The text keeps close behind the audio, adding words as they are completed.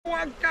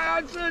哇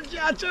靠，这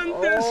家真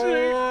的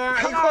是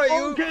一块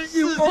有4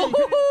斤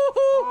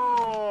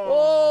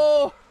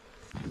哦！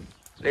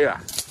对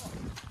吧？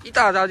一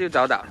大招就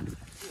找到了，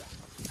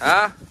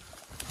啊，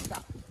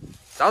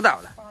找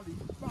到了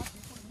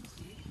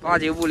，8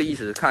九不离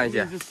10，看一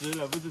下，是10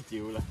了，不是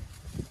9了。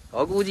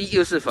我估计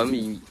又是粉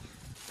米米，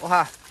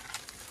哇，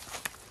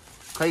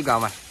可以搞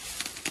吗？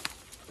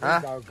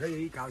啊，可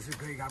以搞是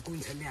可以搞，工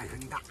程量很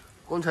大。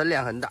工程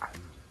量很大，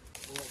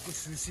我不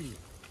实信，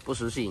不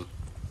实信。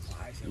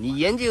你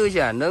研究一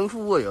下，能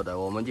复位有的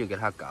我们就给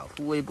他搞，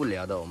复位不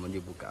了的我们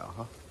就不搞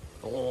哈。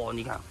哦，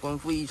你看风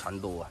非常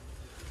多啊。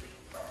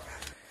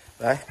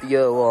来，第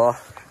二窝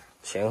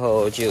前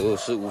后就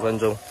15分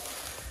钟。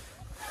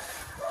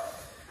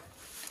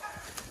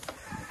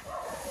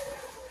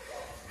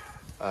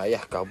哎呀，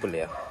搞不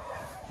了，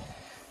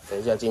等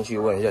一下进去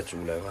问一下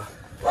主人啊。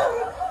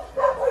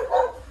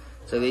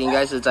这个应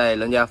该是在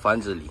人家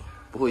房子里，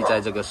不会在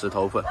这个石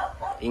头缝，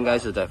应该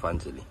是在房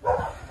子里。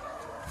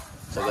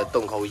这个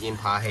洞口已经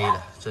爬黑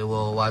了，这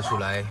窝挖出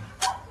来，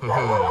你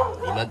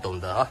们懂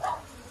的啊。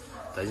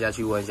等一下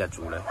去问一下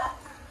主人。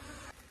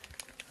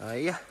哎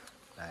呀，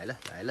来了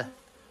来了，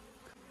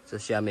这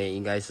下面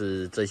应该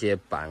是这些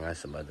板啊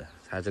什么的。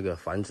它这个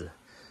房子，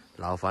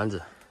老房子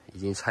已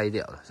经拆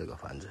掉了，这个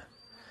房子。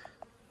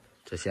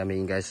这下面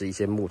应该是一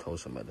些木头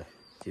什么的，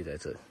就在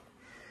这里。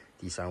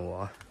第3窝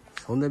啊，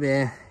从那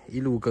边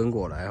一路跟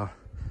过来啊，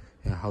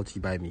看好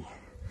几百米，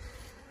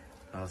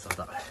然后找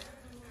到了。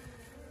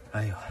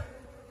哎呦！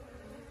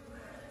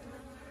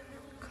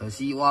可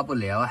惜挖不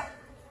了啊，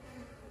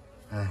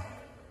哎，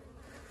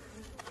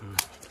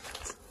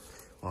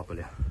挖不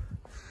了，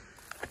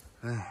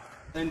哎，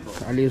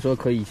阿六说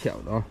可以撬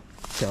的啊，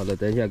撬了，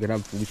等一下给它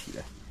补起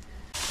来，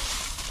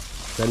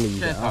整理一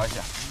下啊，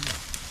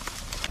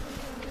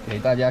给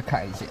大家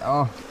看一下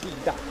啊，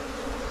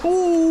哦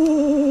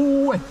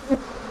喂，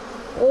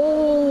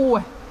哦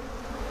喂，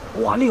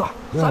哇六啊，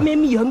上面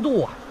蜜很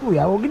多啊，对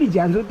呀，我跟你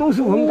讲，这都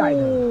是混改的。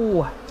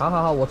哦，好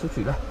好好，我出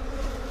去了。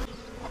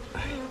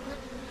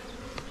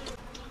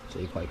这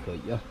一块可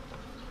以啊！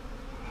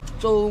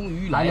终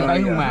于来了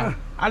白富美，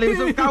阿六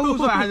是高富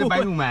帅还是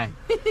白富美？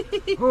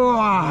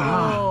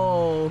哇！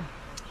哦，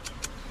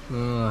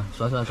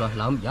甩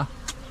老米啊！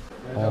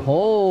哦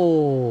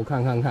吼，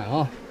看看看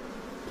啊，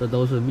这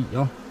都是蜜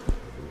啊！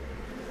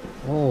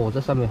哦，这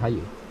上面还有，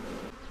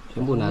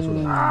全部拿出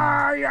来。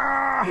哎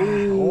呀！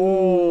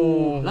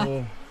哦，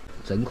来，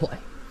整块。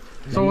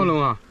双纹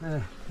龙啊！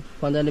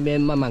放在那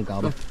边慢慢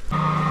搞吧。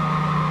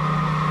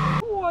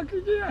哇，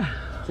姐姐！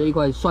这一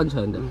块双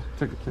层的，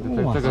这个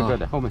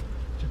的后面，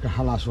这个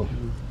哈拉索。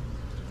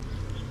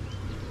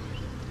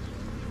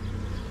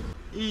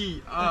1、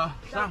2、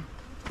3。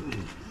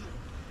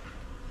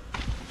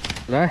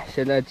来，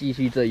现在继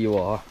续这一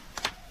窝啊，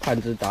探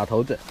子打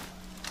头阵，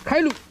开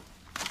路。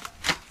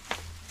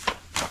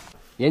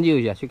研究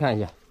一下，去看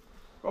一下。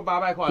够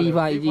800块。地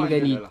方已经给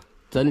你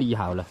整理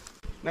好了。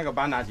那个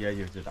板拿起来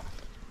就知道。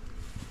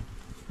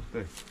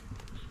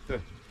对，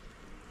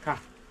看。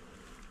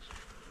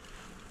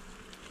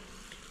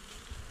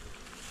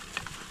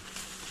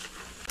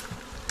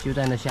就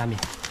在那下面。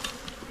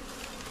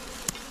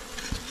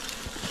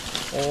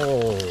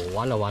哦，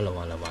完了！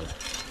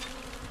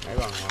来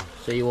吧啊！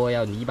这一窝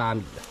要泥巴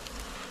米了。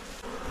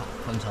好，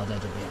蜂巢在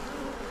这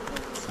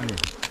边。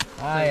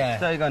哎呀，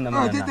这个能不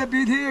能？这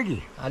别贴的。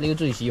阿六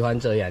最喜欢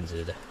这样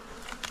子的，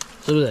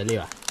是不是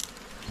六啊？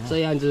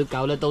这样子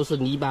搞的都是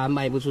泥巴，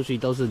卖不出去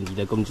都是你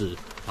的工资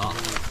啊！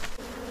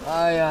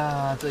哎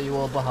呀，这一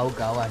窝不好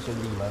搞啊，兄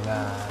弟们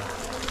啊，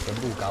全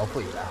部搞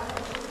废了。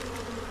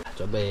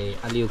准备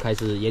阿六开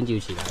始研究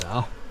起来了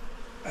啊！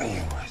哎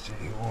呦，这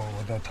一窝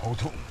我的头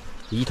痛。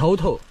你头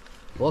痛，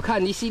我看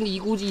你心里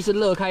估计是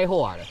乐开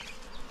花了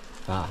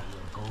啊！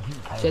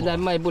现在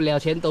卖不了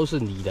钱都是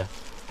你的。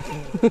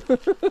这个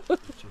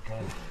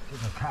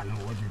看了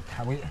我就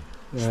讨厌。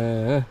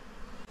来，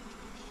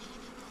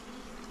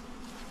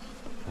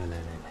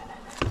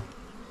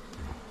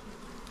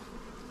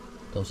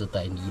都是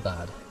带泥巴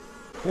的。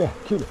哇，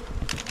去了！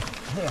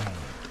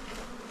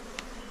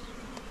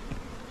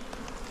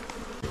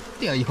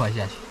掉一块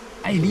下去，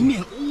哎，里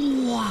面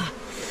哇，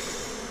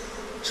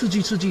刺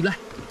激，来，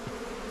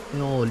哎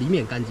呦，里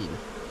面干净的，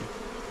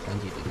干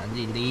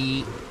净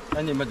的，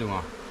干净不懂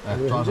啊？哎，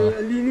装这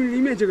里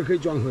面这个可以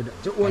装盒的，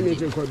这外面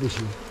这块不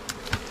行。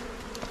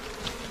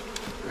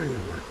哎呀，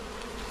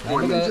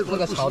那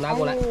个草拿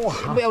过来，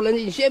不要冷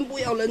静，先不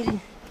要冷静，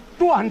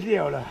断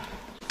掉了。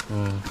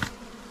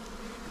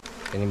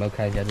给你们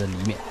看一下这里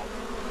面，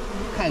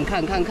看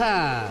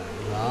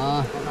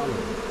啊，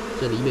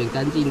这里面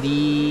干净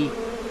的。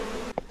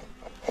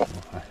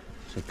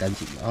是干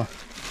净的啊，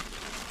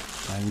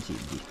干净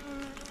的，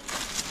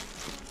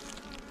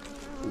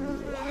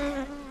哇，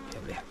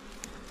漂亮。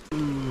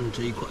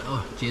这一块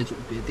啊，接住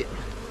别掉了，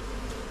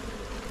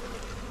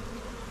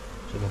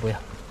这个不要。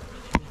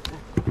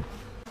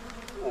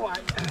哇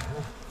呀，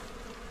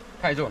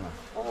太重了。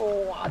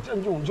哇，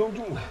正重，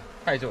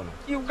太重了，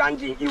又干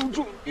净又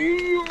重。哎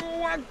呦，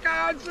我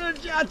靠，这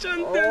家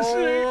真的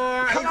是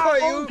一块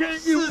有4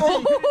斤。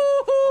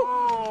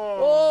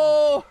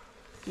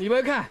你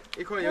们看，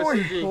一块有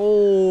10斤。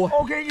哦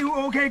 ，OK 又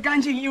OK，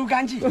 干净又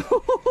干净。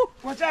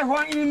我再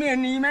放一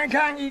面，你们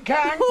看一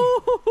看。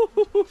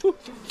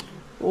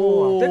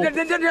哦，等，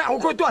我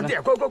快断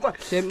掉，快！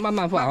先慢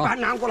慢放啊，把它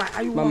拿过来，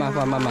哎呦，慢慢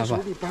放，慢慢放。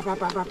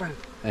把，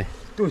哎，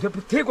对，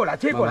贴过来，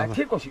贴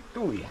过去，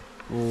对呀。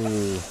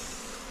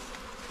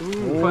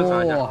观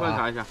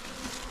察一下，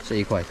这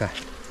一块看，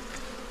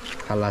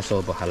哈拉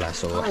手不哈拉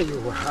手啊？哎呦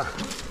哇！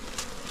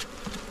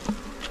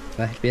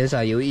来，边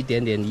上有一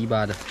点点泥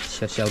巴的，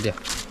削掉。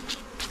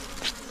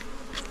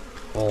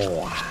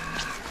哇，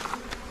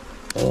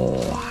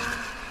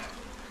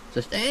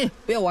这哎，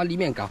不要往里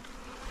面搞。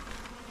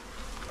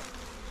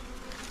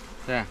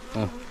对，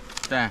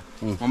对，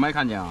嗯，我没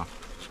看见啊。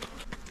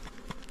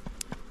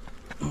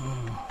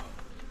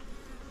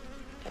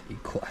一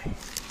块。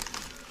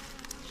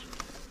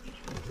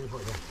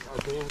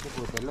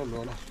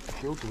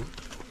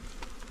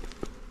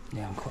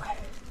2块。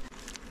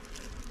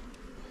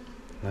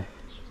来，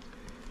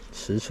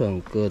尺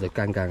寸割得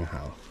刚刚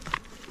好，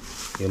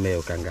有没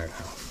有刚刚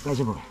好？那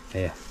这不，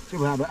哎呀，这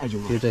不还不爱就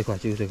就这块，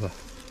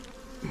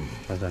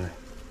放上来。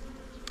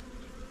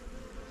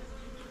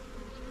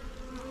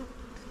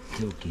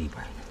就几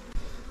百。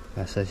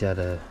那剩下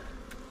的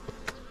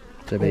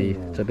这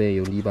边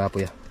有泥巴，不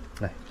要，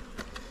来，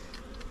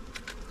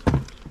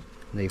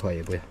那一块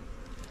也不要。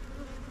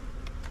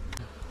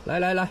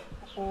来，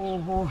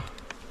哦，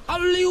阿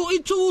溜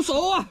一出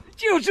手啊，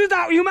就知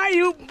道有没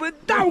有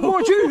倒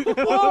过去。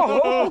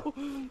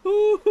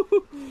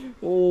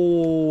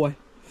哦，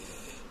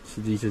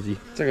刺激，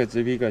这个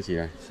纸皮割起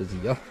来，刺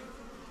激啊！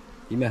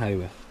里面还有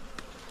没有？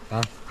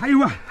啊，还有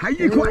啊，还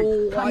一块，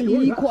哇，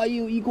一块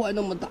又一块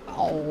那么大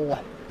哦，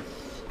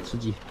刺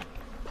激！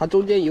它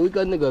中间有一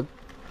根那个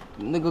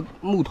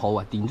木头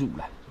啊顶住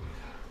了，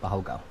不好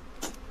搞。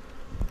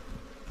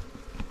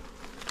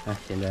啊，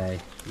现在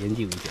研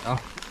究一下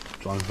啊，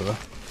装盒。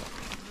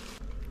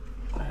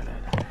来，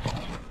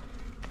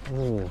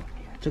哦，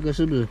这个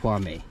是不是花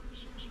梅？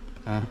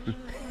啊，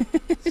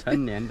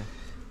成年的。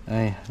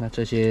哎呀，那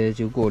这些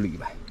就过滤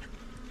吧。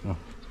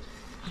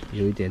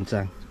有一点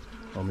脏，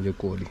我们就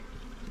过滤。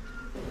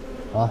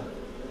好，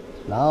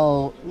然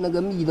后那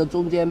个蜜的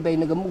中间被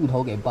那个木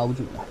头给包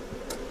住了。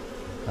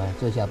哎，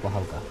这下不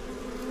好搞，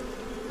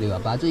对吧？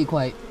把这一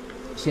块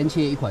先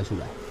切一块出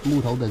来，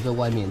木头的这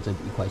外面这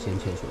一块先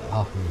切出来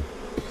啊。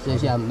这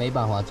下没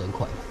办法整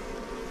块了。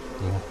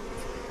你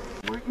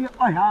看，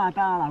哎呀，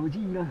大老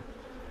鸡了，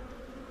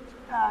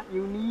啊，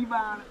有泥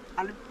巴了，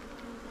啊，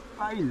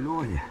摆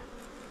落呀。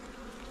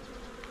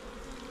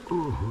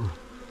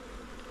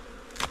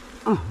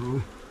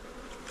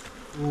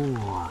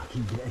哇，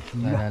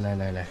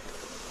来，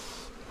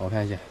我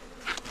看一下，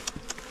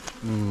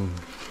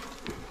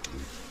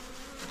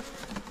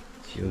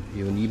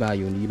有泥巴，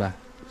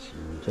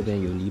这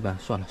边有泥巴，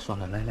算了，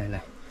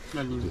来，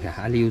你看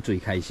阿溜最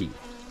开心，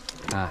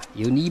啊，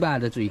有泥巴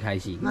的最开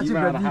心。那这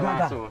个泥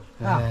巴的，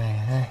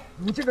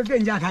你这个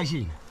更加开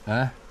心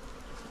啊，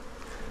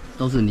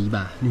都是泥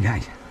巴，你看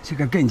一下，这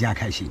个更加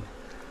开心，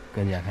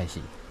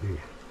对，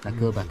那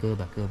割吧，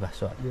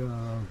算了。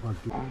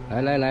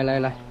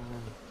来，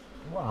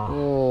哇，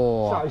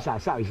哦，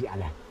烧一下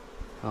来。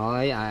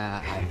哎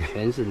呀，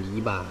全是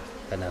泥巴，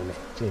看到没？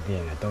这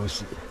边都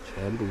是，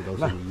全部都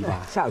是泥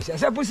巴。烧一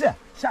下，不是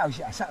烧一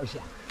下，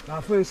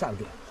把风烧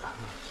掉。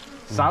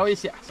烧一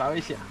下。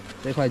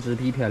这块纸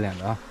皮漂亮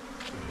的啊，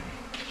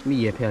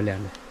蜜也漂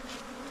亮的，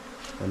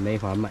我没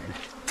法买了。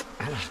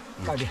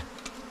高点。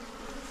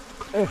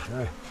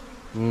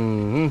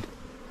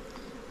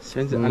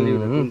先是阿溜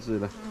的工资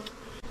了。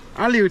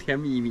阿溜甜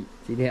蜜蜜，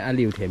今天阿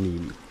溜甜蜜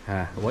蜜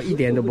啊，我一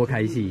点都不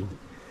开心。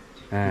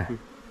哎，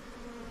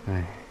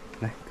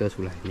来割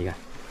出来，你看，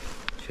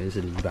全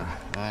是泥巴。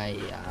哎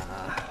呀，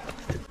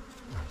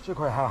这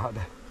块好的，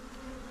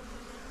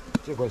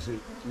这块是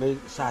没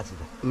沙子的，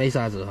没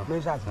沙子哈，没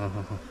沙子。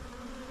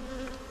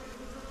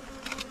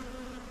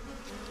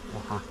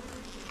好。哇，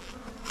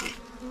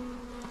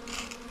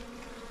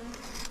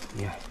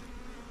你看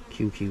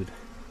 ，QQ 的，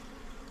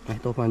来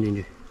都放进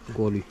去，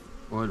过滤。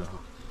我了哈，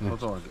我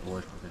做了，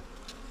我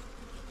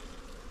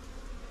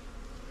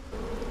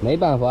没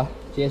办法，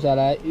接下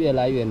来越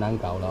来越难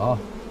搞了啊！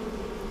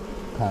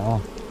看啊，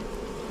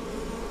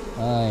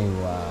哎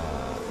哇，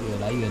越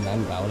来越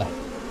难搞了。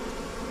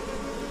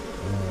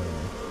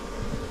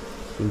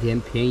今天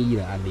便宜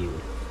了阿溜，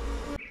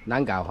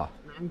难搞哈。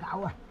难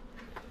搞啊！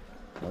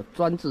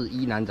专治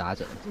疑难杂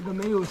症。这个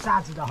没有沙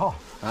子的哈。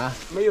啊，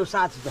没有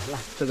沙子的，来，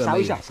这个烧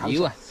一下，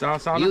有啊，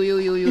烧有，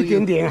一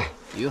点点啊，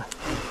有。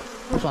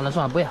算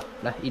了，不要，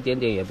来一点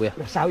点也不要。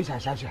烧一下。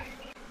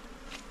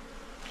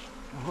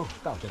然后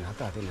倒在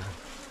哪？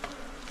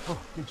哦，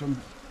就准备。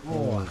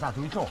哇，大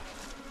堆做。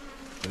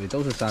对，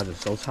都是沙子，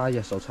手擦一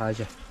下，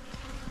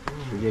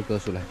直接割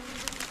出来，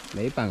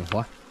没办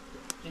法。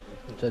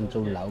郑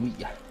州老米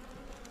呀。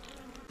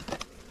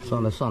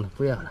算了，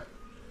不要了。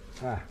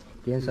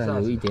边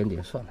上有一点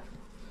点，算了。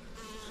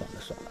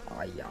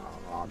哎呀，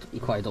这一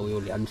块都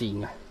有2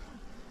斤啊。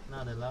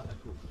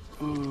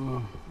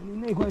你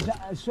那块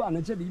算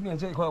了，这里面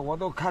这一块我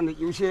都看的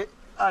有些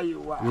哎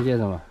呦哇！你叫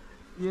什么？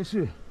也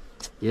是，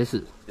也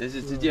是，也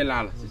是直接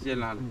拉了，直接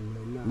拉了。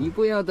你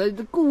不要在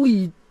这故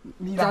意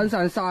沾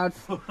上沙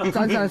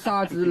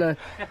子了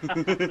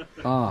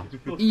啊！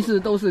意思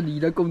都是你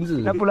的工资。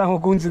那不然我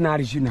工资哪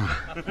里去拿？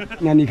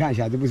那你看一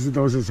下，这不是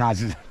都是沙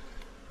子？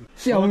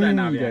笑眯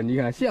眯的，你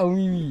看笑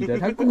眯眯的，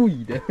他故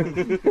意的。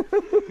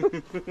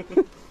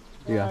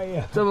对啊，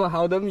这么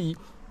好的米，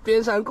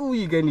边上故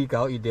意给你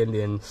搞一点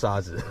点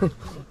沙子。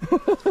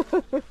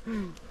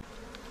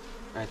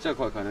哎，这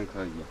块可能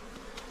可以。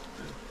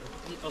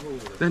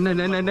等，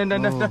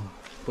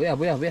不要，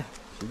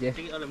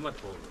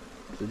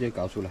直接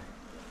搞出来。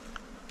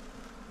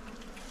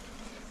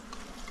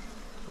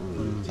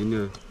真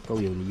的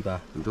够有泥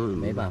巴，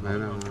没办法，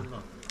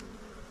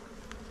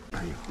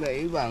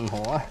没办法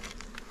啊。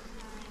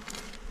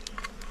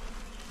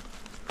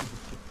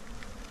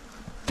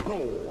哦，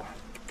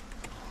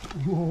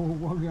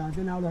我给它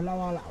捞了捞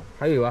啊捞。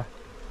还有啊？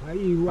还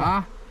有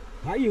啊？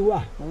还有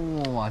啊？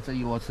哇，这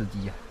一窝吃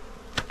鸡啊！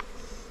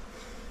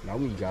老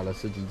米搞了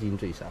10几斤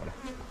最少了。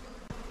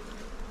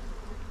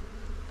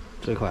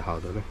这块好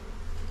的呢？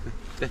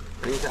对，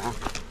等一下啊。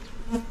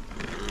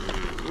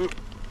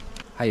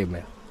还有没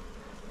有？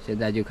现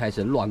在就开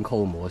始乱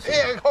扣模式。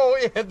越扣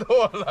越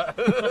多了。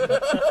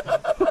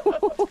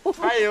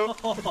还有，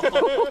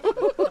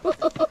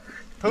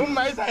头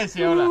埋太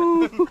小了。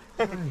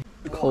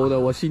抠得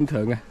我心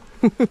疼啊！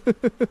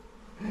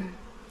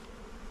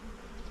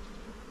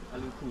他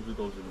连裤子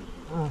都是泥，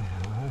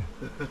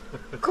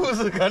裤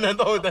子可能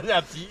都等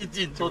下挤一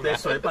进，都得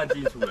甩半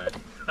斤出来。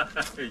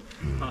对，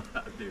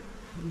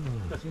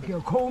这叫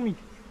抠米。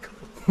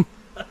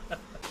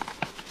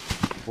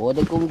我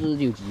的工资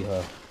就几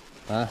盒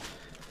啊？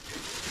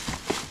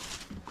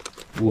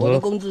我的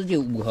工资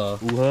就5盒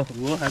，5盒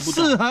还不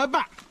4盒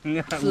半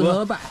，4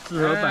盒半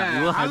，4盒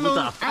半，5盒还不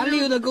到。阿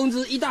六的工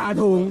资1大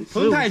桶，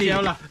头太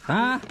小了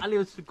啊！阿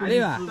六是阿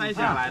六啊，摘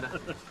下来的。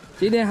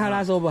今天哈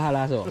拉手不哈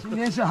拉手？今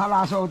天是哈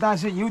拉手，但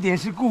是有点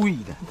是故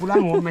意的，不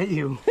然我没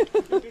有。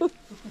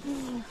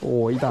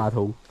1大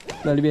桶，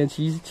那里面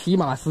起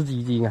码10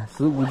几斤啊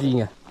，15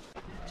斤啊。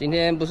今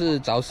天不是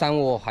找3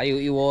窝，还有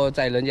1窝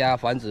在人家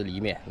房子里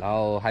面，然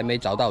后还没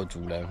找到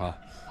主人哈。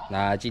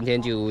那今天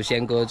就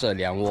先割这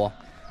2窝。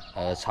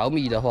炒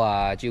米的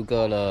话就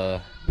割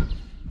了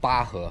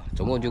8盒，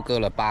总共就割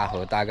了8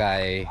盒，大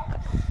概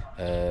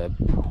10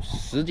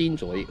斤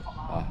左右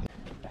啊。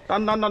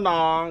当，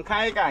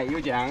开盖有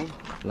奖。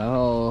然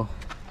后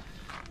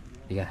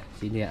你看，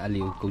今天阿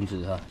刘工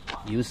资哈，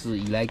有史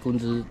以来工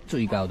资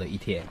最高的一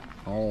天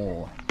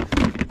哦。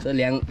这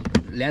两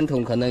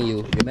桶可能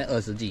有没有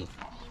20斤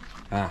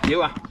啊？有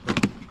啊。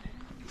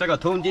这个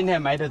桶今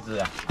天买的值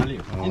啊，阿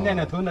六，今天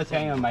的桶的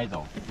钱要买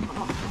走。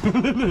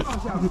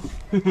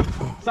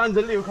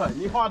36块，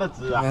你花的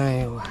值啊！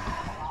哎呦，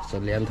这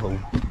2桶，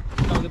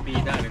那个比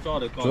蛋你抓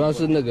的高。主要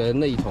是那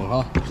一桶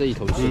哈，这一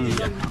桶是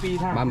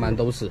满满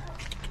都是。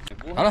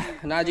好了，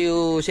那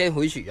就先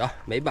回去啊，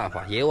没办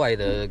法，野外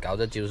的搞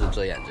的就是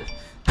这样子，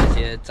这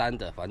些脏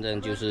的反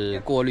正就是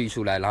过滤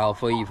出来，然后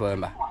分一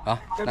分吧。好，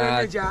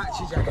那家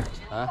去找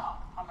啊，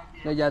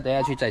那家等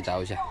下去再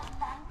找一下。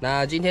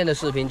那今天的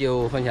视频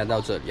就分享到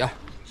这里啊，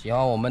喜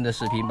欢我们的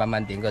视频，帮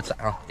忙点个赞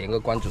啊，点个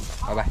关注，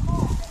拜拜，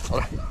好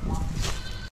了。